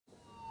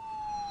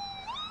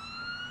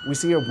We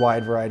see a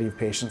wide variety of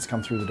patients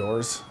come through the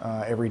doors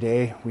every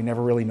day. We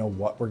never really know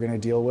what we're going to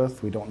deal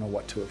with. We don't know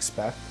what to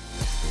expect.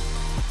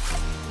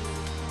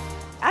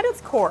 At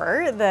its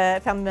core, the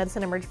Family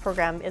Medicine Emerge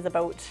program is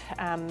about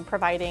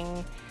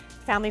providing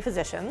family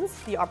physicians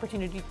the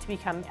opportunity to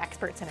become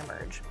experts in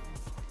Emerge.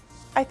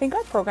 I think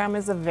our program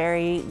is a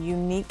very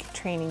unique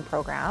training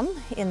program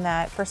in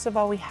that, first of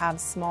all, we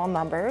have small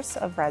numbers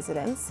of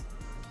residents.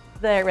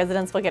 The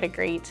residents will get a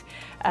great,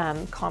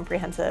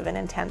 comprehensive and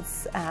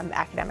intense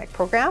academic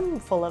program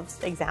full of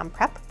exam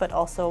prep, but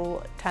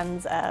also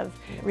tons of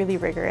really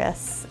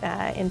rigorous,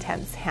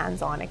 intense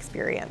hands-on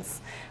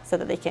experience so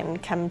that they can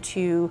come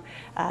to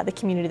the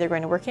community they're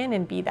going to work in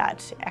and be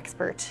that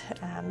expert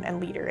and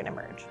leader in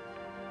Emerge.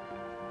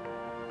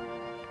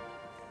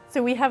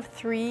 So we have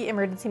 3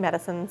 emergency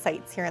medicine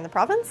sites here in the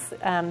province,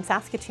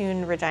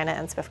 Saskatoon, Regina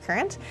and Swift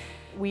Current.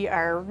 We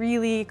are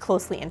really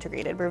closely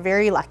integrated. We're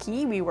very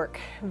lucky. We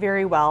work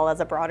very well as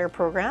a broader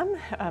program.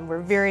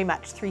 We're very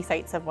much 3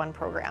 sites of one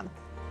program.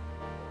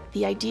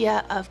 The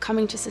idea of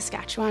coming to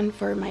Saskatchewan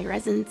for my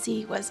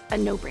residency was a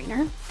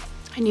no-brainer.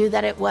 I knew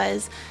that it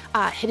was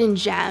a hidden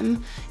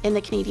gem in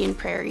the Canadian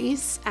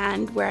prairies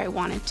and where I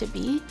wanted to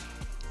be.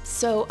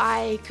 So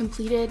I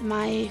completed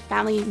my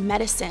family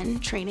medicine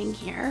training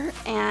here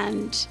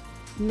and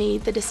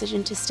made the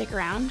decision to stick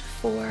around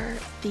for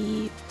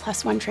the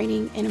 +1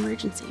 training in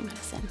emergency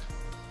medicine.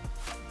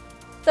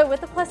 So with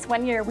the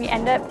 +1 year, we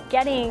end up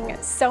getting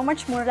so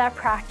much more of that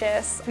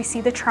practice. We see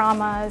the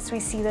traumas, we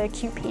see the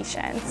acute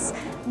patients,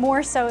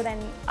 more so than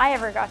I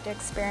ever got to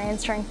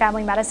experience during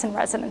family medicine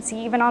residency,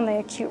 even on the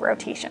acute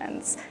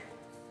rotations.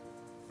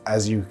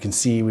 As you can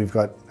see, we've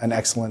got an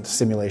excellent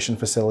simulation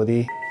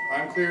facility.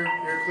 I'm clear,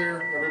 you're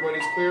clear,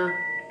 everybody's clear.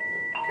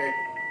 Okay,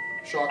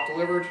 shock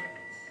delivered.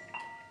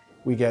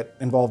 We get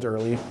involved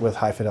early with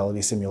high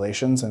fidelity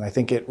simulations, and I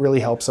think it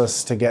really helps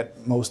us to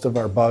get most of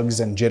our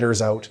bugs and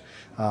jitters out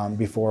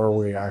before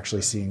we're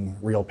actually seeing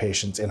real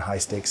patients in high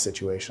stakes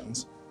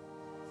situations.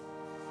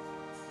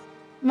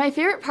 My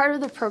favorite part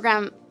of the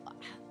program,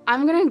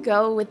 I'm gonna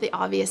go with the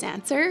obvious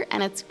answer,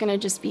 and it's gonna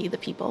just be the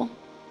people.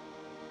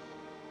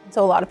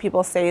 So a lot of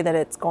people say that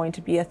it's going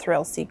to be a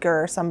thrill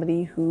seeker or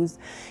somebody who's,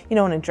 an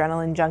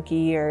adrenaline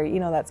junkie, or,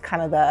 that's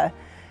kind of the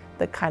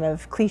kind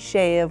of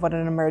cliche of what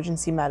an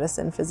emergency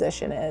medicine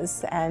physician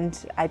is. And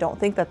I don't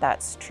think that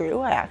that's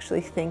true. I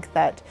actually think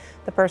that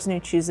the person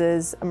who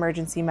chooses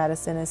emergency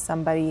medicine is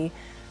somebody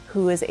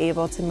who is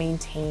able to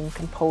maintain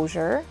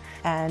composure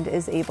and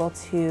is able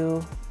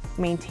to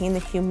maintain the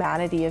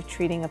humanity of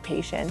treating a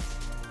patient.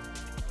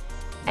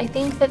 I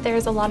think that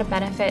there's a lot of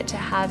benefit to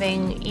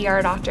having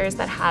ER doctors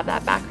that have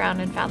that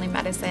background in family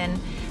medicine.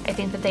 I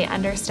think that they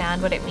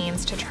understand what it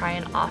means to try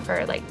and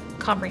offer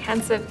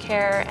comprehensive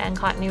care and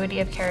continuity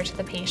of care to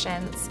the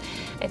patients.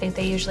 I think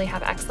they usually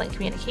have excellent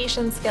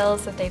communication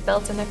skills that they've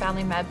built in their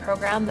family med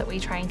program that we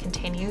try and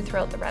continue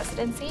throughout the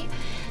residency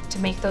to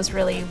make those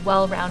really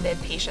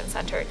well-rounded,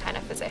 patient-centered kind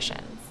of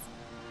physicians.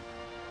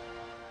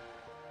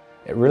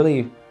 It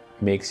really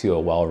makes you a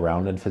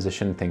well-rounded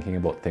physician, thinking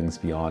about things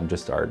beyond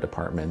just our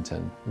department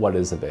and what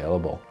is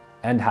available,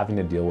 and having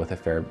to deal with a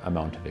fair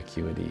amount of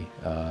acuity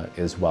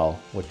as well,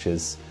 which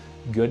is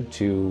good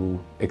to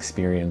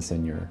experience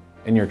in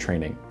your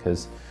training,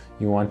 because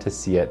you want to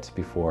see it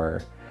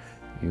before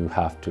you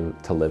have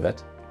to live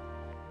it.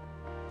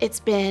 It's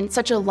been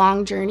such a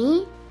long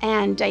journey,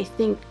 and I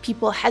think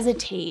people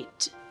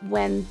hesitate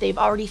when they've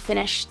already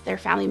finished their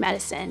family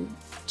medicine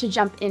to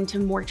jump into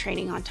more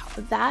training on top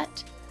of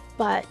that.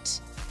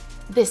 But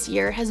this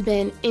year has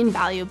been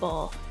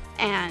invaluable,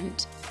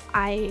 and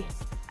I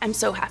am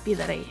so happy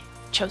that I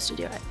chose to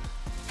do it.